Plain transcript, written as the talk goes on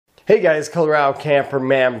Hey guys, Colorado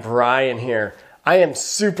Camperman Brian here. I am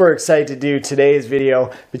super excited to do today's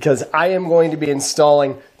video because I am going to be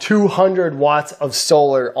installing 200 watts of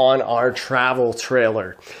solar on our travel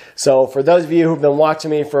trailer. So for those of you who've been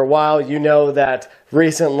watching me for a while, you know that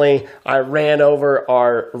recently I ran over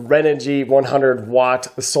our Renogy 100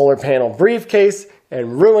 watt solar panel briefcase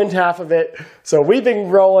and ruined half of it. So we've been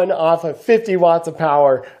growing off of 50 watts of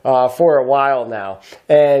power for a while now.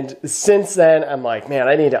 And since then, I'm like, man,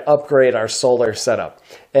 I need to upgrade our solar setup.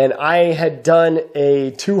 And I had done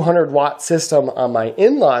a 200 watt system on my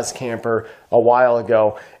in-laws camper a while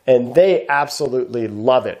ago, and they absolutely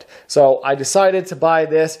love it. So I decided to buy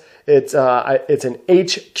this. It's an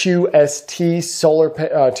HQST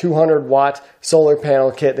solar 200 watt solar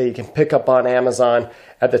panel kit that you can pick up on Amazon.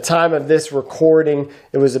 At the time of this recording,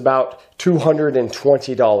 it was about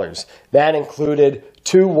 $220. That included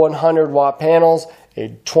two 100 watt panels, a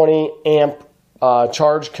 20 amp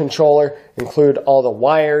charge controller, include all the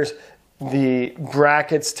wires, the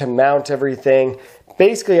brackets to mount everything,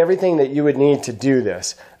 basically everything that you would need to do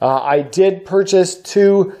this. I did purchase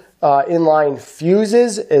two inline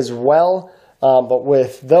fuses as well. But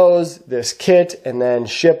with those, this kit, and then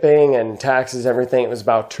shipping and taxes, everything, it was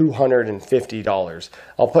about $250.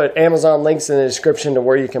 I'll put Amazon links in the description to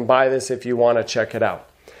where you can buy this if you want to check it out.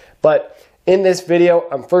 But in this video,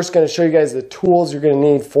 I'm first going to show you guys the tools you're going to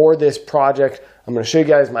need for this project. I'm going to show you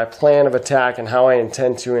guys my plan of attack and how I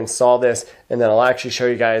intend to install this, and then I'll actually show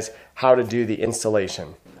you guys how to do the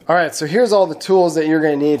installation. Alright, so here's all the tools that you're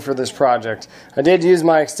going to need for this project. I did use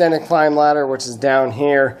my extended climb ladder, which is down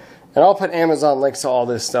here. And I'll put Amazon links to all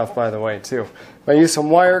this stuff, by the way, too. I use some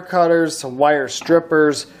wire cutters, some wire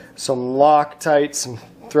strippers, some Loctite, some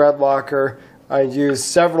thread locker. I use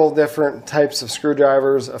several different types of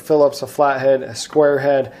screwdrivers, a Phillips, a flathead, a square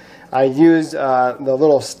head. I used the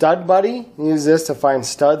little stud buddy. I use this to find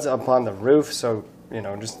studs up on the roof. So, you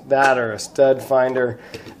know, just that or a stud finder.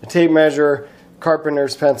 A tape measure,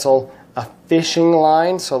 carpenter's pencil, a fishing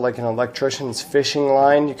line, so like an electrician's fishing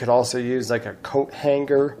line. You could also use like a coat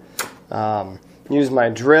hanger. Use my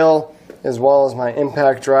drill as well as my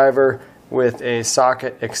impact driver with a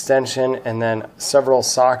socket extension, and then several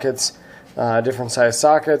sockets, different size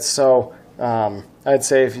sockets. So I'd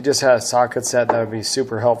say if you just had a socket set, that would be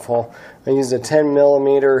super helpful. I used a 10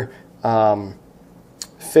 millimeter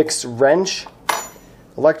fixed wrench,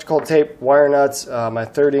 electrical tape, wire nuts, my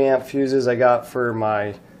 30 amp fuses I got for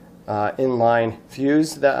my inline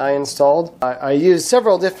fuse that I installed. I used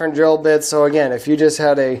several different drill bits, so again, if you just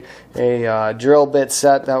had a drill bit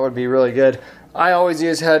set, that would be really good. I always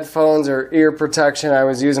use headphones or ear protection. I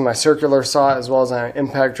was using my circular saw as well as my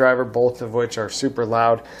impact driver, both of which are super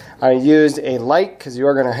loud. I used a light because you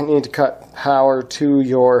are going to need to cut power to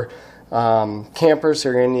your camper, so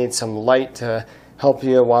you're going to need some light to help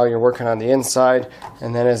you while you're working on the inside.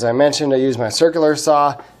 And then, as I mentioned, I used my circular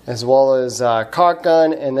saw as well as caulk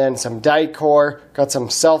gun, and then some Dicor. Got some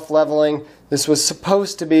self-leveling. This was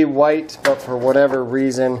supposed to be white, but for whatever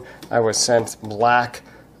reason I was sent black,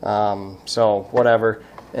 so whatever.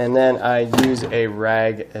 And then I use a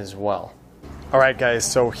rag as well. Alright guys,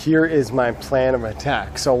 so here is my plan of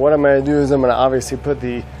attack. So what I'm going to do is I'm going to obviously put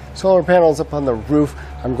the solar panels up on the roof.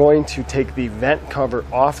 I'm going to take the vent cover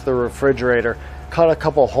off the refrigerator, cut a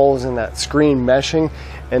couple holes in that screen meshing,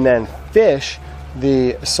 and then fish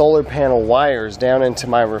the solar panel wires down into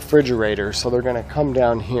my refrigerator, so they're going to come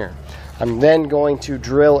down here. I'm then going to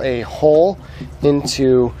drill a hole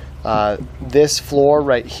into this floor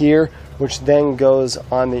right here, which then goes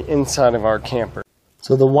on the inside of our camper.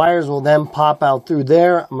 So the wires will then pop out through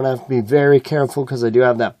there. I'm going to have to be very careful because I do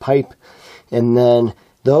have that pipe, and then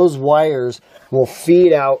those wires will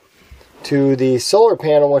feed out to the solar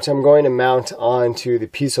panel, which I'm going to mount onto the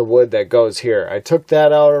piece of wood that goes here. I took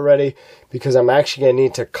that out already because I'm actually going to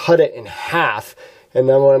need to cut it in half, and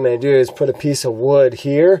then what I'm going to do is put a piece of wood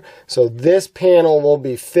here, so this panel will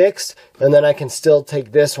be fixed, and then I can still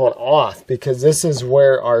take this one off because this is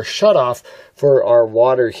where our shutoff for our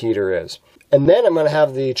water heater is. And then I'm going to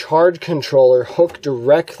have the charge controller hooked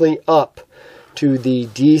directly up to the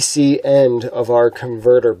DC end of our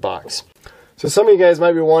converter box. So some of you guys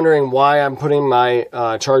might be wondering why I'm putting my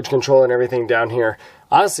charge controller and everything down here.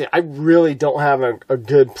 Honestly, I really don't have a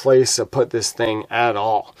good place to put this thing at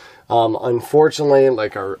all. Unfortunately,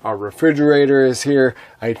 like our refrigerator is here.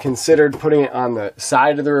 I had considered putting it on the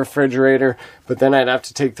side of the refrigerator, but then I'd have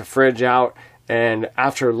to take the fridge out. And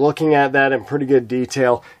after looking at that in pretty good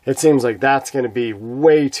detail, it seems like that's going to be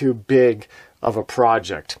way too big of a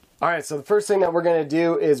project. Alright, so the first thing that we're going to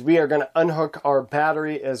do is we are going to unhook our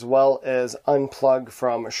battery as well as unplug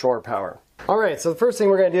from shore power. Alright, so the first thing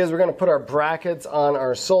we're going to do is we're going to put our brackets on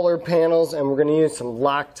our solar panels, and we're going to use some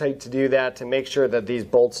Loctite to do that to make sure that these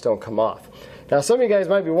bolts don't come off. Now some of you guys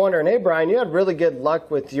might be wondering, hey Brian, you had really good luck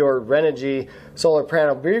with your Renogy solar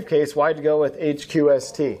panel briefcase, why'd you go with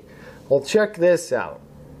HQST? Well, check this out.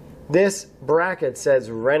 This bracket says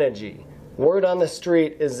Renogy. Word on the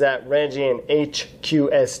street is that Renogy and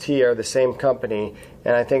HQST are the same company,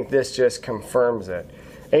 and I think this just confirms it.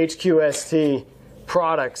 HQST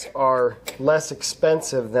products are less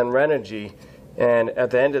expensive than Renogy, and at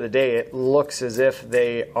the end of the day it looks as if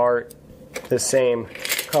they are the same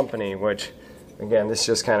company, which again, this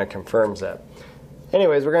just kind of confirms that.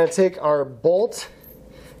 Anyways, we're going to take our bolt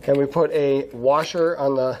and we put a washer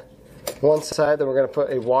on the one side, then we're going to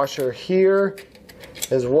put a washer here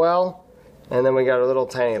as well, and then we got a little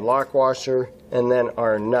tiny lock washer and then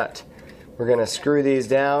our nut. We're going to screw these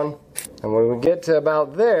down, and when we get to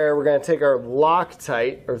about there, we're going to take our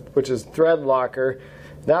Loctite, which is thread locker.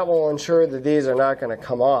 That will ensure that these are not going to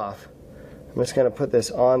come off. I'm just going to put this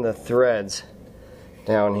on the threads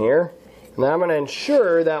down here. And then I'm going to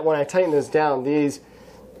ensure that when I tighten this down,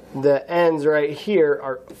 the ends right here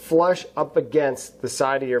are flush up against the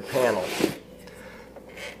side of your panel.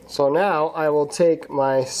 So now I will take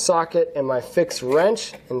my socket and my fixed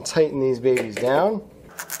wrench and tighten these babies down.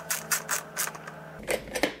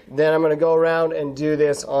 Then I'm going to go around and do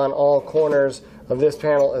this on all corners of this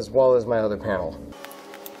panel as well as my other panel.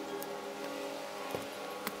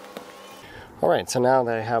 Alright, so now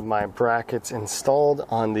that I have my brackets installed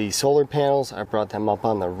on the solar panels, I brought them up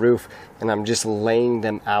on the roof and I'm just laying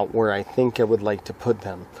them out where I think I would like to put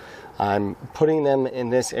them. I'm putting them in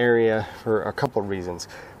this area for a couple reasons.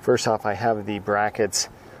 First off, I have the brackets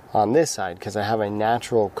on this side because I have a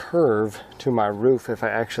natural curve to my roof. If I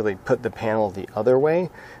actually put the panel the other way,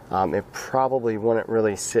 it probably wouldn't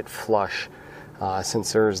really sit flush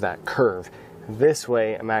since there's that curve. This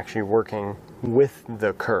way I'm actually working with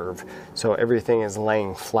the curve, so everything is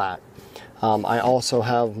laying flat. I also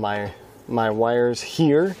have my wires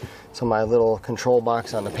here, so my little control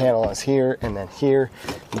box on the panel is here and then here.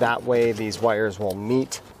 That way these wires will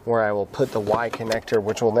meet where I will put the Y connector,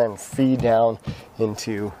 which will then feed down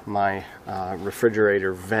into my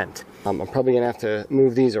refrigerator vent. I'm probably gonna have to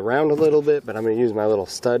move these around a little bit, but I'm gonna use my little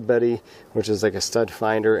stud buddy, which is like a stud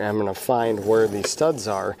finder, and I'm gonna find where the studs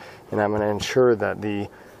are, and I'm gonna ensure that the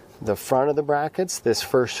front of the brackets, this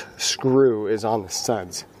first screw is on the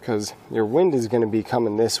studs, because your wind is gonna be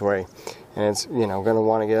coming this way, and it's, you know, gonna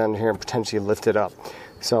wanna get under here and potentially lift it up.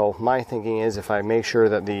 So my thinking is if I make sure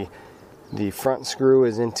that the front screw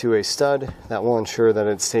is into a stud, that will ensure that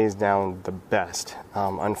it stays down the best.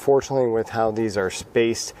 Unfortunately, with how these are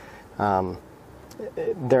spaced,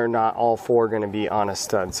 they're not all four going to be on a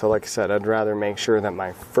stud. So like I said, I'd rather make sure that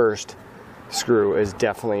my first screw is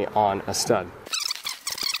definitely on a stud.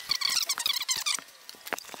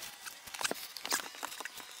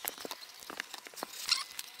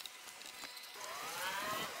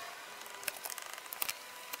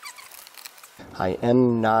 I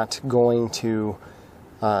am not going to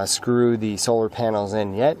screw the solar panels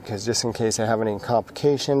in yet, because just in case I have any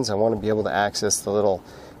complications, I want to be able to access the little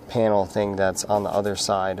panel thing that's on the other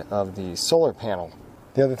side of the solar panel.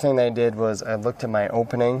 The other thing that I did was I looked at my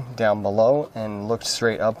opening down below and looked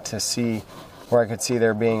straight up to see where I could see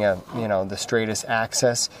there being a, you know, the straightest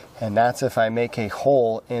access, and that's if I make a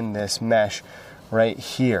hole in this mesh right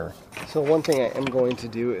here. So one thing I am going to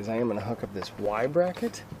do is I am going to hook up this Y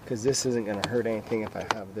bracket, because this isn't going to hurt anything if I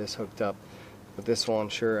have this hooked up, but this will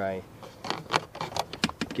ensure I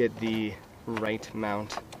get the right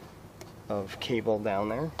amount of cable down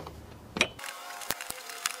there.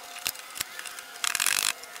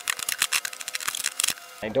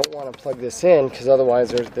 I don't want to plug this in because otherwise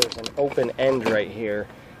there's an open end right here,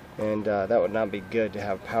 and that would not be good to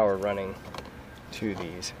have power running to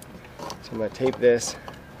these. So I'm going to tape this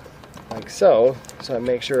like so I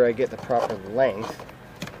make sure I get the proper length.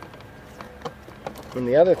 And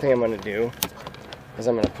the other thing I'm going to do is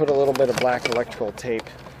I'm going to put a little bit of black electrical tape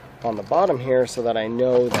on the bottom here so that I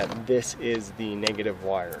know that this is the negative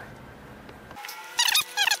wire.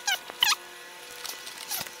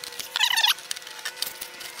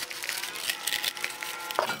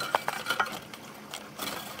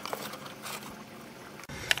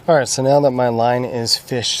 Alright, so now that my line is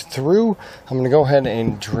fished through, I'm going to go ahead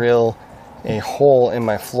and drill a hole in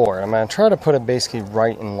my floor. I'm going to try to put it basically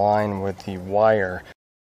right in line with the wire.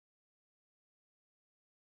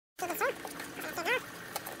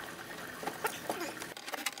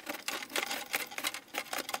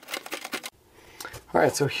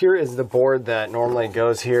 Alright, so here is the board that normally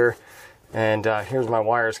goes here. And here's my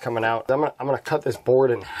wires coming out. I'm gonna cut this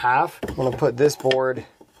board in half. I'm gonna put this board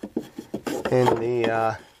in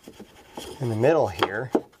the middle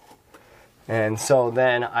here. And so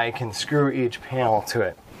then I can screw each panel to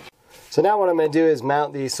it. So now what I'm going to do is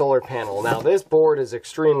mount the solar panel. Now this board is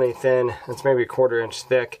extremely thin. It's maybe 1/4 inch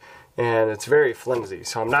thick and it's very flimsy.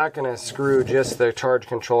 So I'm not going to screw just the charge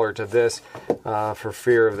controller to this for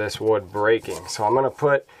fear of this wood breaking. So I'm going to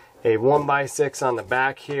put a 1x6 on the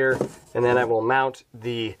back here, and then I will mount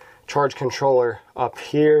the charge controller up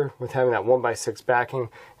here with having that 1x6 backing.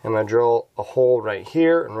 I'm going to drill a hole right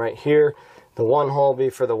here and right here. The one hole will be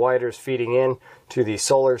for the wires feeding in to the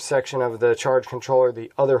solar section of the charge controller.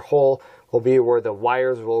 The other hole will be where the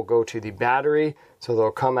wires will go to the battery. So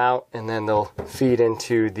they'll come out and then they'll feed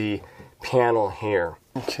into the panel here.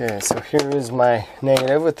 Okay, so here is my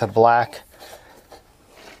negative with the black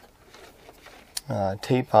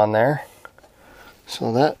tape on there.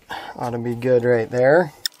 So that ought to be good right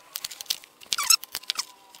there.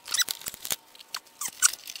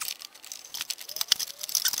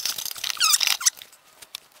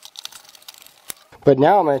 But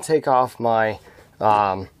now I'm going to take off my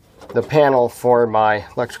the panel for my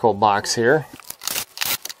electrical box here.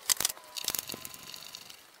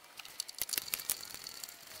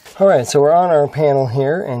 Alright, so we're on our panel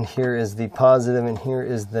here, and here is the positive and here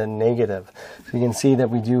is the negative. So you can see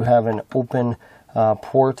that we do have an open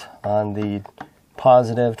port on the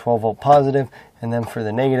positive, 12 volt positive, and then for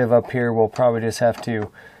the negative up here we'll probably just have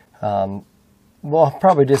to put it on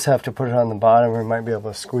the bottom, or we might be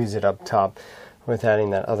able to squeeze it up top with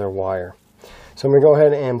adding that other wire. So I'm going to go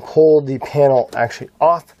ahead and pull the panel actually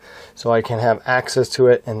off so I can have access to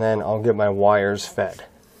it, and then I'll get my wires fed.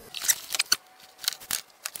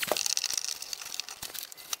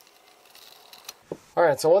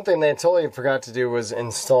 Alright, so one thing they totally forgot to do was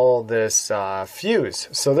install this fuse.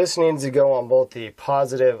 So this needs to go on both the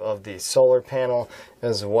positive of the solar panel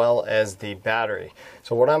as well as the battery.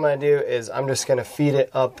 So what I'm going to do is I'm just going to feed it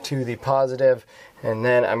up to the positive, and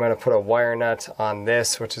then I'm going to put a wire nut on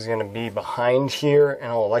this, which is going to be behind here,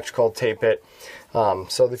 and I'll electrical tape it.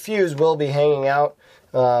 So the fuse will be hanging out.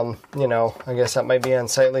 You know, I guess that might be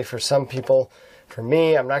unsightly for some people. For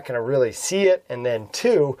me, I'm not going to really see it. And then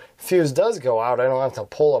two, fuse does go out, I don't have to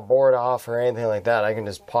pull a board off or anything like that. I can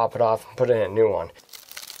just pop it off and put in a new one.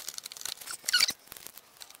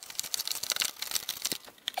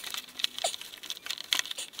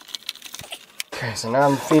 Okay, so now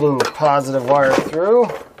I'm feeding the positive wire through.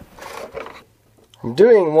 I'm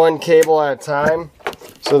doing one cable at a time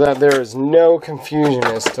so that there is no confusion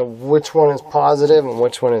as to which one is positive and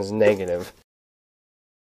which one is negative.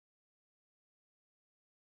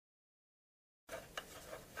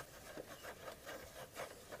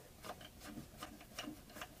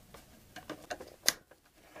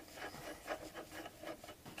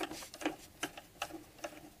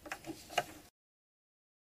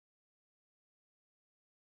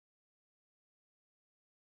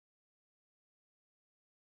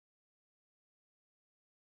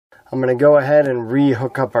 I'm going to go ahead and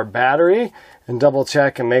re-hook up our battery and double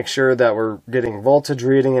check and make sure that we're getting voltage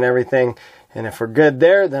reading and everything. And if we're good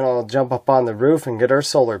there, then I'll jump up on the roof and get our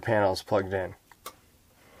solar panels plugged in.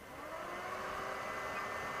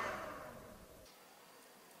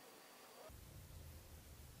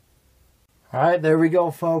 Alright, there we go,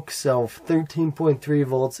 folks. So 13.3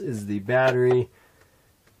 volts is the battery,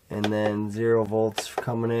 and then 0 volts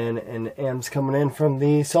coming in and amps coming in from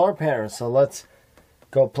the solar panels. So let's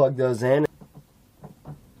go plug those in.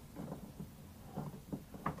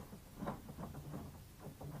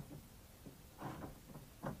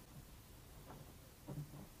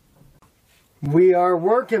 We are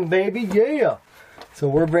working, baby, yeah! So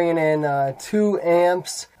we're bringing in 2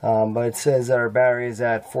 amps, but it says that our battery is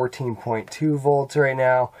at 14.2 volts right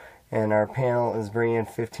now, and our panel is bringing in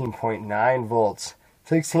 15.9 volts,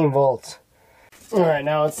 16 volts. Alright,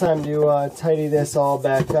 now it's time to tidy this all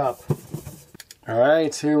back up.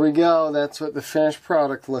 Alright, here we go. That's what the finished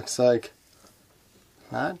product looks like.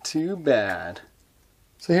 Not too bad.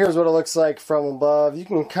 So here's what it looks like from above. You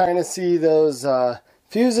can kind of see those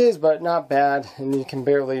fuses, but not bad. And you can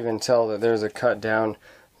barely even tell that there's a cut down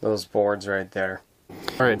those boards right there.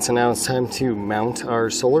 Alright, so now it's time to mount our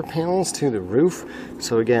solar panels to the roof.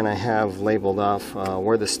 So again, I have labeled off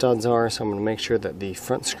where the studs are. So I'm going to make sure that the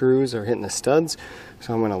front screws are hitting the studs.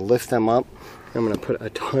 So I'm going to lift them up. I'm going to put a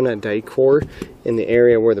ton of die-core in the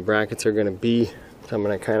area where the brackets are going to be. So I'm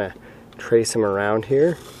going to kind of trace them around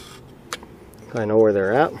here. I know where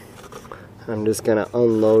they're at. I'm just going to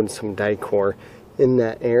unload some die-core in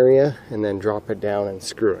that area and then drop it down and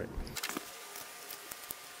screw it.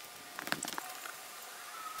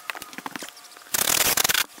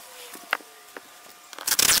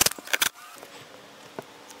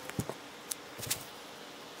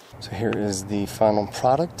 So here is the final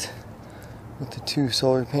product with the 2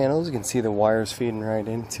 solar panels. You can see the wires feeding right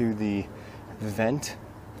into the vent.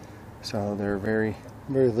 So they're very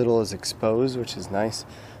little is exposed, which is nice.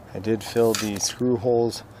 I did fill the screw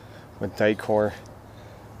holes with Dicor.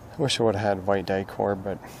 I wish I would have had white Dicor,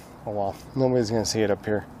 but oh well, nobody's going to see it up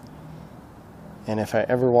here. And if I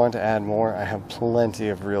ever want to add more, I have plenty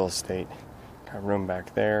of real estate. Got room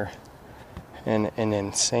back there, and an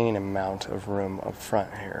insane amount of room up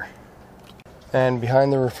front here. And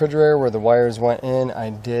behind the refrigerator where the wires went in, I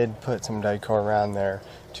did put some Dicor around there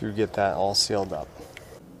to get that all sealed up.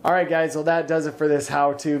 Alright guys, well that does it for this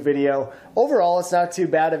how-to video. Overall, it's not too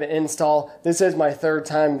bad of an install. This is my 3rd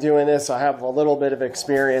time doing this, so I have a little bit of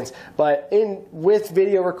experience. But with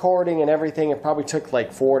video recording and everything, it probably took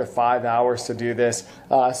like 4 to 5 hours to do this.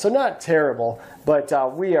 So not terrible, but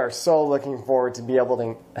we are so looking forward to be able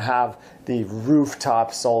to have the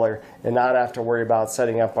rooftop solar and not have to worry about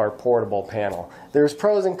setting up our portable panel. There's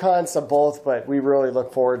pros and cons to both, but we really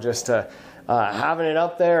look forward just to having it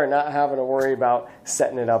up there and not having to worry about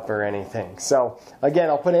setting it up or anything. So again,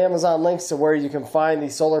 I'll put Amazon links to where you can find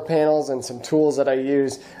these solar panels and some tools that I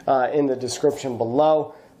use in the description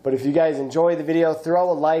below. But if you guys enjoy the video,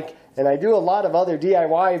 throw a like. And I do a lot of other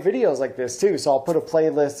DIY videos like this too, so I'll put a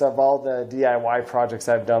playlist of all the DIY projects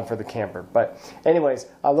I've done for the camper. But anyways,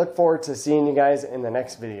 I look forward to seeing you guys in the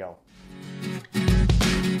next video.